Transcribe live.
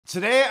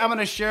Today, I'm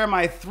gonna share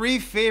my 3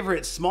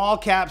 favorite small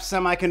cap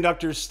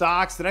semiconductor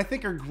stocks that I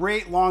think are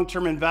great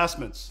long-term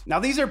investments. Now,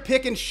 these are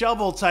pick and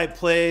shovel type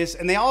plays,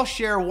 and they all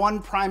share one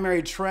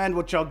primary trend,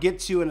 which I'll get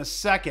to in a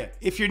second.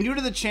 If you're new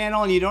to the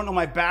channel and you don't know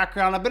my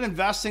background, I've been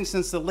investing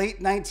since the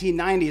late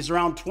 1990s,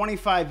 around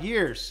 25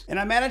 years, and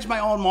I manage my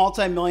own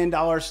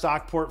multi-million-dollar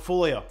stock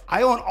portfolio.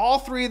 I own all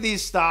 3 of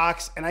these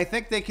stocks, and I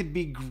think they could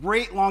be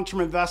great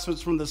long-term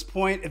investments from this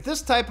point. If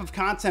this type of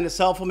content is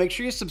helpful, make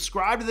sure you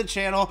subscribe to the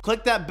channel,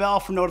 click that bell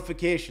for notifications.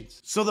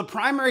 So the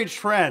primary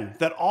trend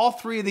that all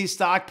 3 of these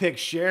stock picks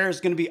share is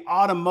going to be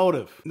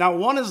automotive. Now,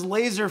 one is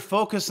laser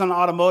focused on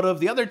automotive.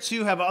 The other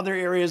 2 have other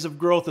areas of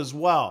growth as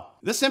well.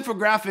 This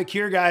infographic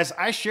here, guys,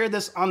 I shared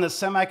this on the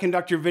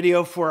semiconductor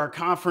video for our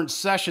conference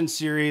session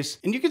series,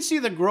 and you can see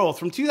the growth.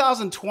 From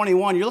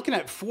 2021, you're looking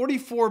at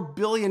 $44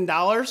 billion to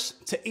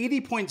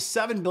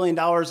 $80.7 billion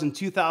in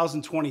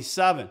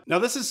 2027. Now,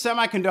 this is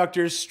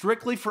semiconductors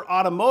strictly for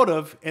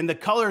automotive, and the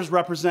colors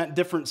represent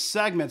different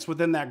segments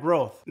within that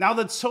growth. Now,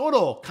 the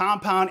total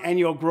compound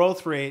annual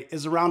growth rate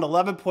is around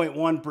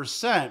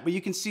 11.1%, but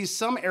you can see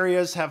some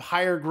areas have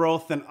higher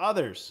growth than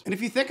others. And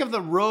if you think of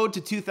the road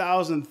to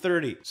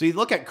 2030, so you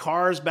look at cars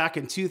back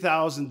in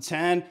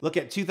 2010, look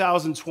at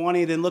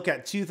 2020, then look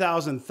at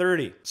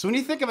 2030. So when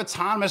you think of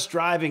autonomous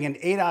driving and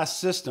ADAS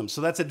systems,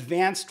 so that's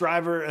advanced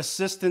driver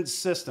assistance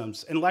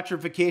systems and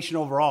electrification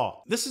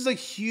overall, this is a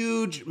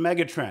huge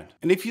megatrend.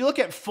 And if you look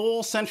at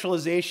full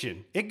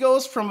centralization, it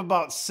goes from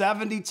about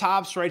 70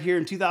 tops right here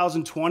in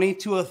 2020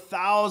 to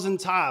 1,000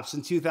 tops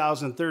in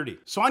 2030.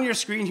 So on your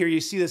screen here, you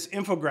see this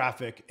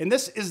infographic, and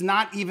this is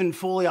not even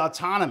fully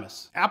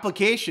autonomous.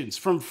 Applications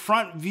from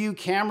front view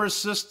camera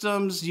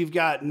systems, you've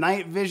got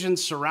night vision,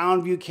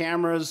 surround view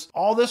cameras.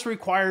 All this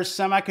requires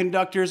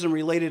semiconductors and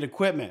related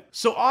equipment.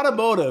 So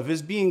automotive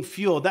is being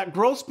fueled, that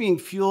growth's being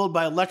fueled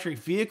by electric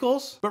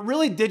vehicles, but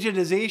really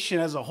digitization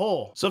as a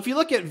whole. So if you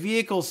look at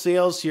vehicle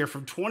sales here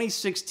from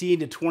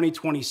 2016 to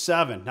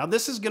 2027, now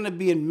this is going to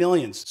be in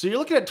millions. So you're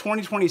looking at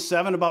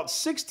 2027, about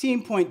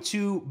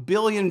 16.2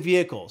 billion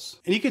vehicles.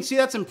 And you can see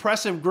that's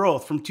impressive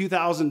growth from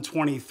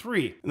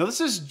 2023. Now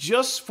this is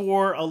just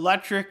for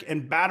electric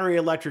and battery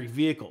electric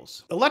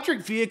vehicles.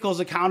 Electric vehicles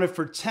accounted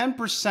for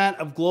 10%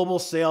 of global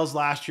sales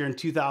last year in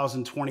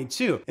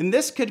 2022, and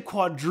this could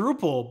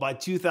quadruple by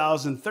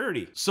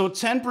 2030. So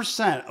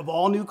 10% of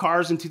all new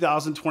cars in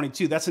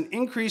 2022, that's an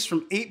increase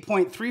from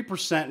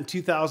 8.3% in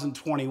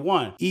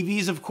 2021.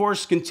 EVs, of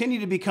course, continue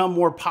to become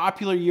more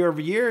popular year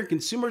over year, and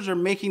consumers are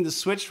making the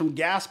switch from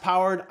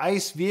gas-powered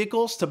ICE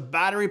vehicles to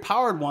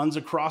battery-powered ones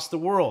across the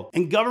world.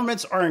 And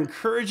governments are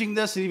encouraging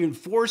this and even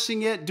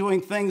forcing it,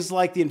 doing things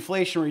like the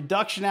Inflation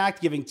Reduction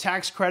Act, giving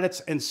tax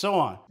credits, and so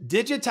on.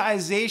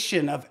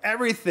 Digitization of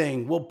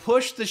everything will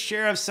push the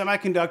share of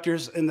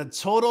semiconductors in the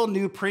total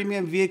new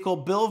premium vehicle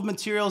bill of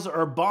materials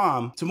or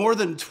BOM to more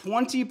than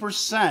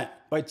 20%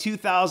 by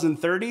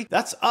 2030.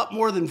 That's up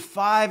more than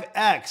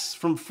 5x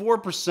from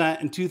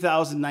 4% in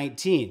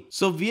 2019.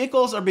 So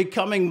vehicles are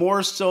becoming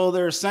more so,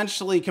 they're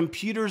essentially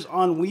computers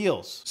on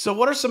wheels. So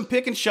what are some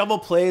pick and shovel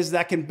plays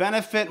that can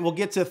benefit? We'll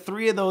get to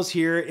 3 of those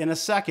here in a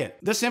second.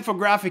 This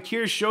infographic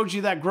here showed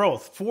you that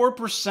growth.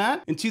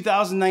 4% in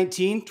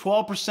 2019,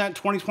 12%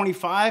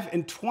 2025,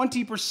 and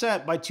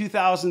 20% by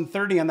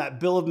 2030 on that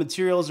bill of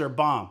materials or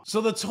BOM. So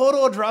the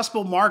total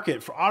addressable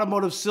market for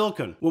automotive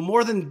silicon will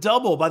more than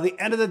double by the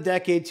end of the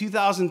decade,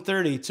 2030,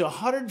 to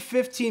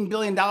 $115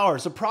 billion,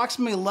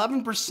 approximately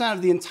 11%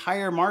 of the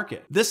entire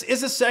market. This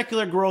is a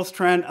secular growth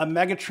trend, a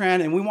mega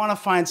trend, and we want to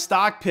find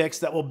stock picks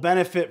that will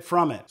benefit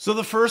from it. So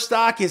the first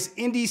stock is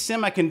INDI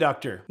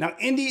Semiconductor. Now,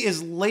 INDI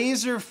is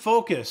laser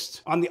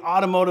focused on the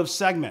automotive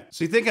segment.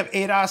 So you think of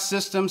ADAS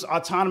systems,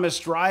 autonomous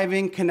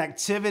driving,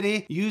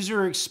 connectivity,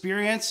 user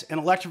experience, and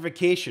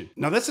electrification.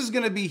 Now, this is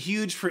going to be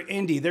huge for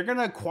INDI. They're going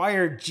to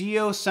acquire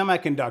Geo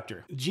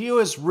Semiconductor. Geo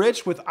is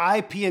rich with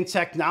IP and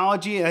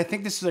technology, and I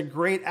think this is a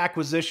great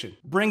acquisition.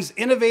 Brings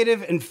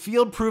innovative and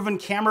field-proven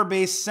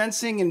camera-based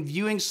sensing and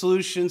viewing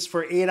solutions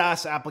for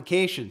ADAS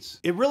applications.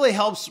 It really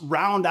helps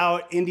round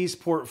out INDI's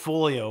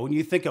portfolio when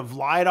you think of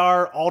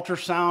LiDAR,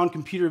 ultrasound,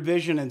 computer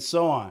vision, and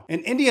so on.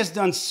 And INDI has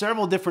done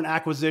several different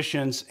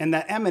acquisitions, and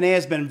that M&A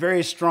has been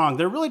very strong.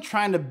 They're really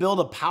trying to build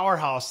a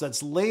powerhouse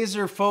that's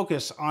laser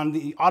focused on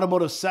the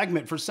automotive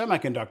segment for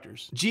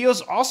semiconductors.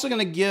 Geo's also going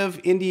to give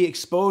INDI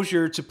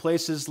exposure to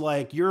places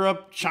like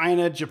Europe,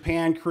 China,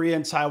 Japan, Korea,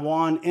 and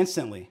Taiwan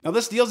instantly. Now,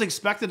 this deal is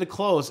expected to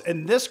close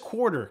in this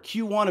quarter,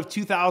 Q1 of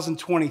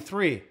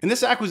 2023. And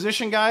this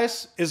acquisition,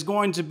 guys, is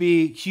going to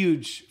be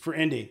huge for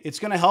INDI. It's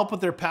going to help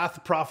with their path to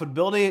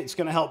profitability. It's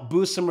going to help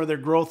boost some of their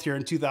growth here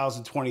in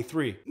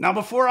 2023. Now,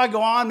 before I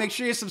go on, make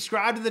sure you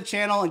subscribe to the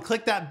channel and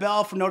click that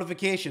bell for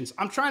notifications.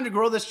 I'm trying to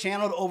grow this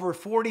channel to over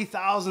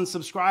 40,000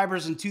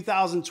 subscribers in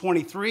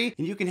 2023,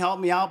 and you can help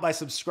me out by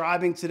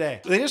subscribing today.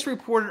 They just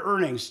reported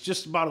earnings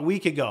just about a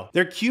week ago.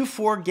 Their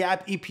Q4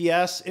 GAAP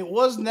EPS, it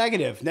was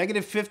negative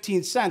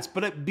 15 cents. cents,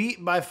 but it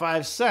beat by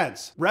 5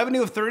 cents.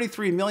 Revenue of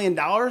 $33 million,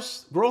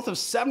 growth of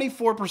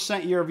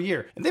 74% year over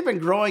year. And they've been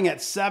growing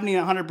at 70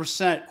 and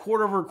 100%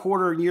 quarter over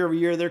quarter and year over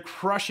year. They're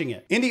crushing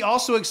it. INDI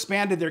also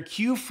expanded their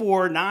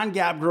Q4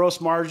 non-GAAP gross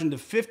margin to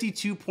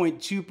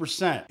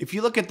 52.2%. If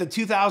you look at the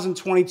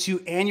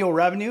 2022 annual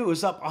revenue, it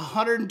was up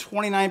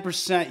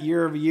 129%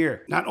 year over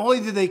year. Not only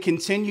do they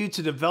continue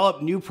to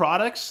develop new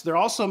products, they're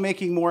also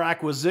making more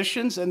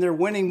acquisitions and they're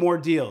winning more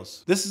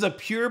deals. This is a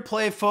pure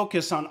play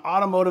focus on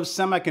automotive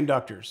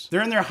semiconductors.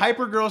 They're in their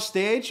hypergrowth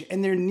stage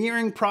and they're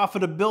nearing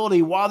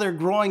profitability while they're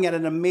growing at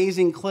an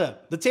amazing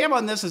clip. The TAM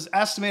on this is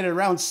estimated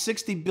around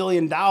 $60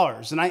 billion.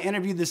 And I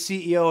interviewed the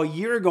CEO a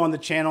year ago on the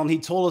channel and he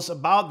told us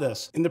about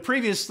this. In the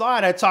previous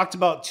slide, I talked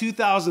about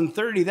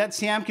 2030, that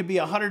TAM could be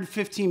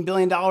 $115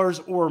 billion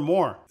or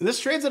more. And this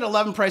trades at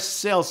 11 price to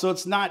sales, so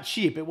it's not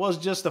cheap. It was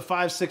just a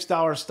 $5,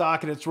 $6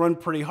 stock and it's run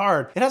pretty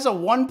hard. It has a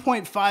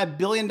 $1.5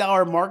 billion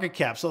market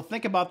cap. So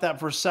think about that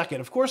for a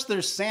second. Of course,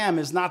 their SAM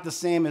is not the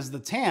same as the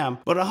TAM,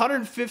 but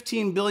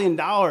 $115 billion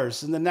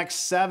in the next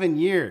 7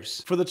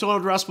 years for the total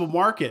addressable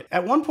market.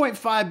 At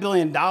 $1.5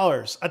 billion, a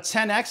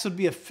 10x would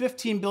be a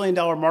 $15 billion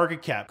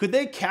market cap. Could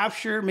they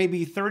capture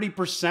maybe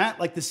 30%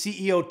 like the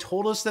CEO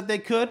told us that they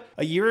could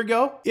a year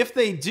ago? If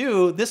they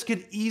do, this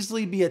could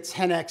easily be a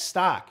 10x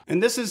stock.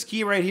 And this is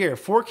key right here.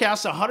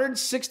 Forecast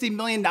 $160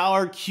 million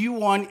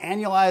Q1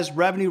 annualized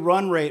revenue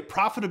run rate,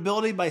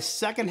 profitability by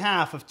second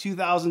half of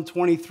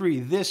 2023,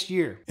 this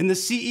year. And the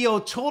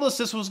CEO told us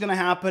this was going to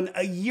happen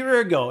a year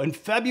ago in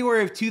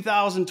February of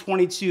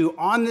 2022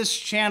 on this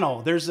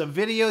channel. There's a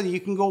video that you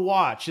can go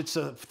watch. It's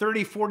a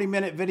 30-40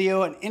 minute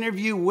video, an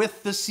interview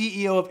with the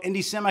CEO of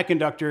INDI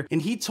Semiconductor.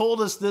 And he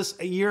told us this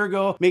a year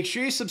ago. Make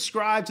sure you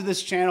subscribe to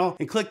this channel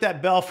and click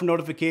that bell for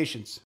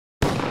notifications.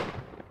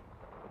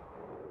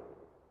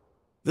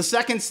 The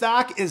second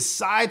stock is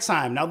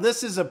SITM. Now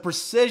this is a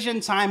precision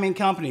timing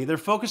company. They're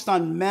focused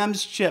on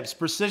MEMS chips,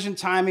 precision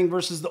timing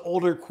versus the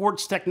older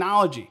quartz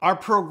technology. Our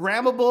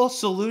programmable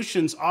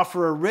solutions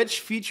offer a rich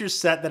feature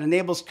set that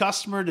enables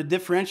customer to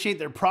differentiate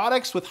their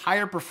products with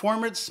higher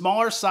performance,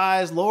 smaller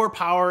size, lower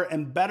power,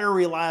 and better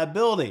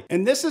reliability.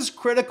 And this is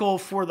critical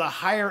for the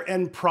higher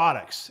end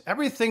products.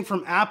 Everything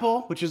from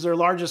Apple, which is their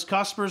largest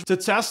customers, to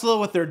Tesla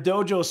with their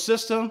Dojo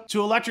system,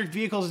 to electric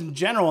vehicles in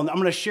general. And I'm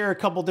going to share a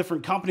couple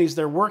different companies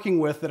they're working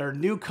with that are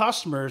new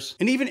customers,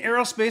 and even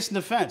aerospace and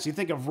defense. You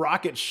think of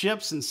rocket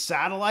ships and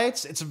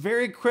satellites, it's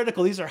very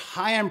critical. These are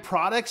high-end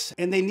products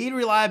and they need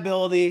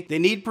reliability, they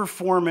need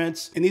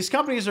performance, and these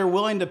companies are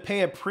willing to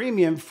pay a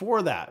premium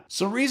for that.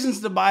 So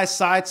reasons to buy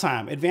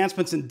SITM: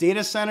 advancements in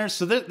data centers.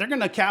 So they're going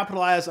to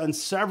capitalize on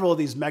several of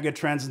these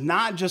megatrends,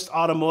 not just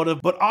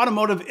automotive, but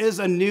automotive is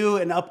a new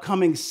and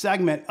upcoming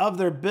segment of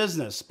their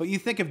business. But you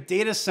think of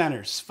data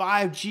centers,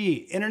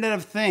 5G, Internet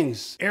of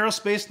Things,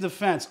 aerospace and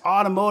defense,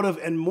 automotive,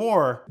 and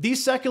more.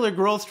 These secular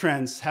growth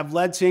trends have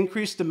led to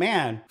increased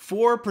demand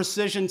for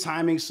precision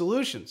timing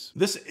solutions.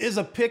 This is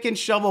a pick and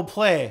shovel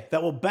play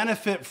that will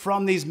benefit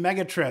from these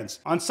megatrends.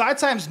 On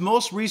SITM's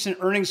most recent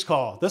earnings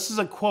call, this is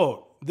a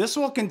quote: "This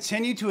will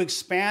continue to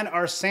expand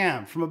our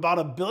SAM from about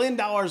 $1 billion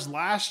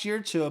last year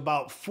to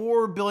about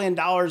 $4 billion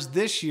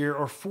this year,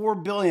 or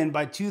 $4 billion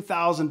by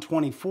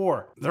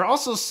 2024. They're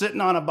also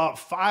sitting on about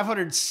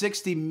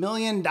 $560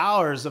 million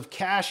of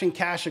cash and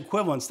cash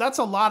equivalents. That's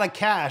a lot of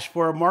cash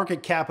for a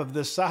market cap of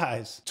this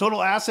size.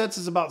 Total assets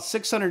is about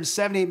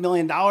 $678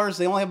 million.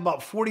 They only have about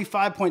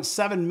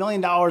 $45.7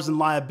 million in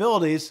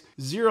liabilities,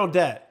 zero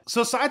debt.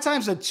 So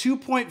SITM's a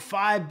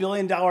 $2.5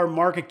 billion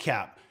market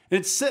cap. And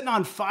it's sitting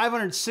on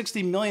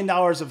 $560 million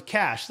of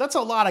cash. That's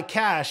a lot of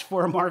cash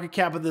for a market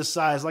cap of this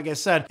size, like I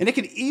said. And it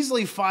could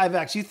easily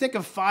 5x. You think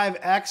of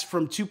 5x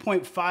from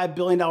 $2.5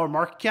 billion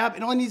market cap,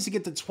 it only needs to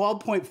get to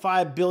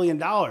 $12.5 billion.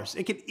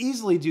 It could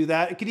easily do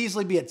that. It could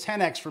easily be a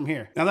 10x from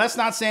here. Now, that's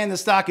not saying the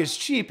stock is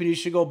cheap and you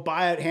should go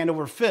buy it hand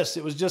over fist.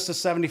 It was just a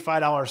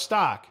 $75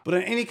 stock. But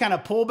in any kind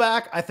of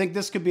pullback, I think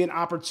this could be an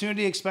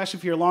opportunity, especially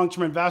if you're a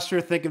long-term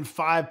investor thinking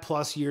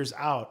 5+ years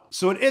out.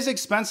 So it is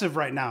expensive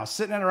right now,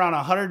 sitting at around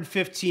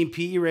 115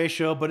 PE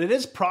ratio, but it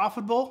is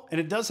profitable and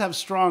it does have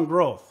strong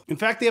growth. In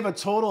fact, they have a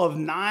total of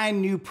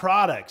 9 new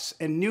products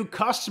and new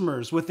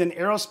customers within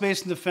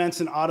aerospace and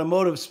defense and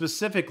automotive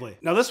specifically.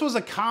 Now, this was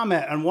a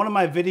comment on one of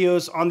my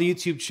videos on the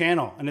YouTube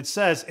channel, and it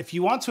says, if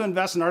you want to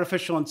invest in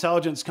artificial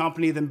intelligence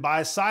company, then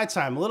buy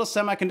SITM, a little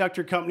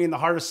semiconductor company in the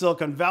heart of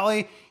Silicon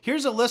Valley.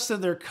 Here's a list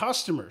of their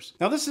customers.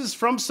 Now, this is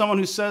from someone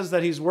who says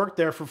that he's worked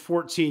there for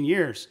 14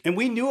 years. And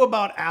we knew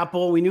about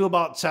Apple, we knew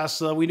about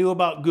Tesla, we knew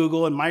about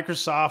Google and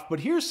Microsoft, but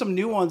here's some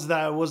new ones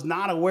that I was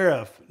not aware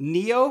of: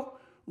 Neo,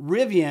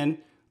 Rivian,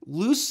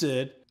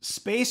 Lucid,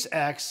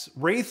 SpaceX,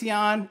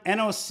 Raytheon,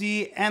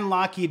 NOC, and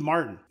Lockheed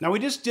Martin. Now, we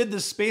just did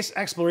the space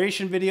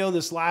exploration video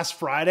this last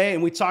Friday,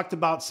 and we talked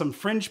about some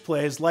fringe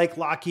plays like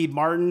Lockheed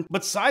Martin,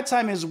 but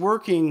SITM is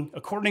working,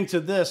 according to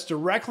this,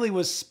 directly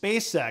with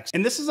SpaceX.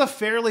 And this is a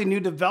fairly new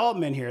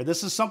development here.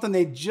 This is something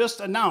they just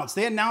announced.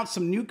 They announced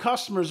some new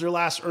customers their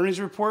last earnings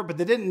report, but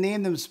they didn't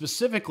name them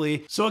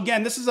specifically. So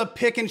again, this is a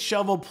pick and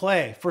shovel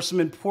play for some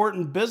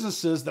important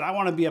businesses that I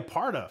want to be a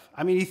part of.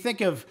 I mean, you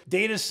think of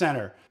data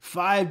center,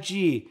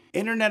 5G,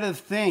 Internet of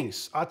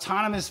Things,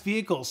 autonomous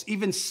vehicles,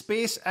 even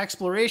space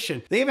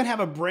exploration. They even have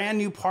a brand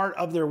new part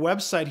of their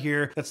website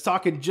here that's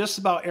talking just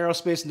about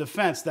aerospace and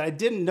defense that I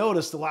didn't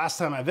notice the last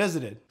time I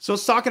visited. So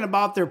it's talking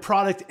about their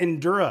product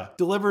Endura,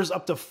 delivers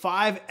up to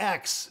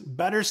 5x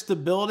better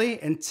stability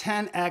and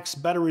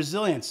 10x better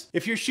resilience.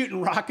 If you're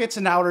shooting rockets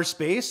in outer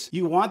space,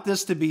 you want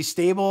this to be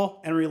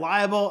stable and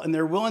reliable, and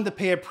they're willing to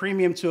pay a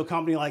premium to a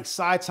company like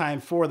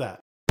SITM for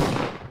that.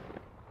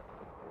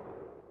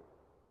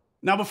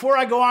 Now, before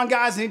I go on,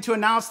 guys, I need to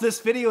announce this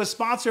video is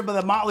sponsored by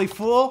The Motley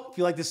Fool. If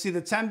you'd like to see the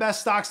 10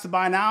 best stocks to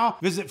buy now,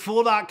 visit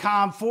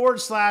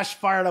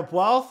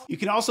fool.com/firedupwealth. You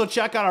can also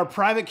check out our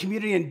private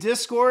community in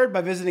Discord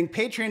by visiting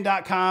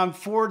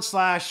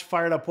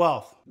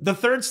patreon.com/firedupwealth. The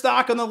third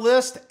stock on the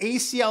list,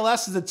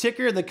 ACLS is the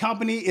ticker. The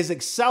company is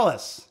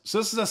ACLS. So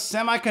this is a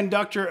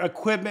semiconductor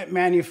equipment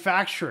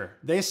manufacturer.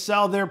 They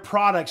sell their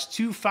products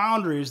to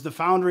foundries. The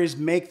foundries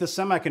make the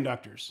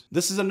semiconductors.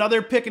 This is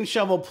another pick and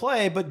shovel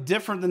play, but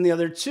different than the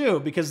other two,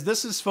 because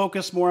this is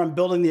focused more on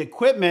building the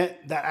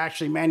equipment that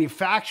actually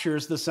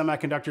manufactures the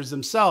semiconductors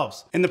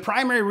themselves. And the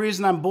primary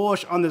reason I'm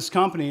bullish on this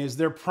company is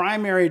their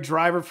primary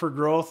driver for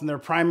growth and their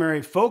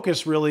primary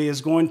focus really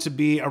is going to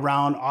be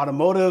around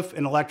automotive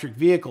and electric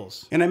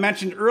vehicles. And I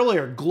mentioned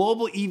earlier,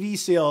 global EV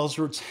sales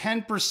were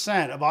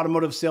 10% of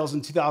automotive sales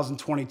in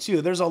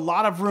 2022. There's a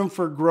lot of room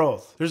for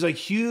growth. There's a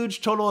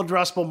huge total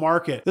addressable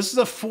market. This is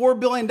a $4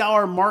 billion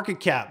market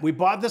cap. We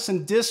bought this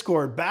in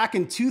Discord back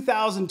in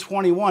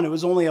 2021. It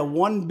was only a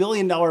 $1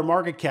 billion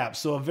market cap,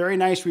 so a very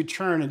nice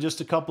return in just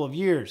a couple of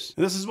years.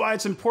 And this is why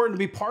it's important to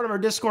be part of our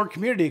Discord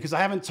community, because I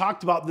haven't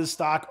talked about this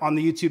stock on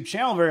the YouTube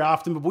channel very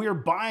often, but we were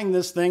buying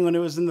this thing when it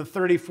was in the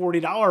 $30,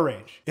 $40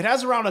 range. It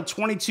has around a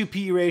 22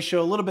 PE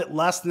ratio, a little bit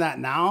less than that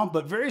now,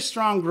 but very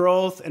strong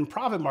growth and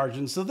profit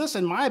margins. So this,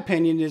 in my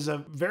opinion, is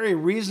a very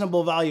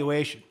reasonable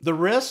valuation. The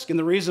risk and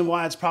the reason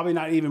why it's probably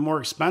not even more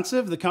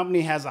expensive, the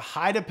company has a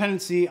high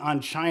dependency on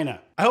China.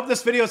 I hope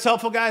this video is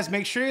helpful, guys.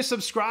 Make sure you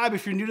subscribe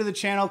if you're new to the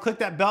channel. Click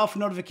that bell for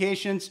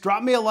notifications.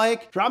 Drop me a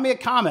like, drop me a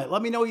comment.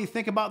 Let me know what you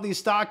think about these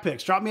stock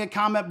picks. Drop me a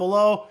comment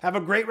below. Have a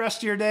great rest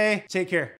of your day. Take care.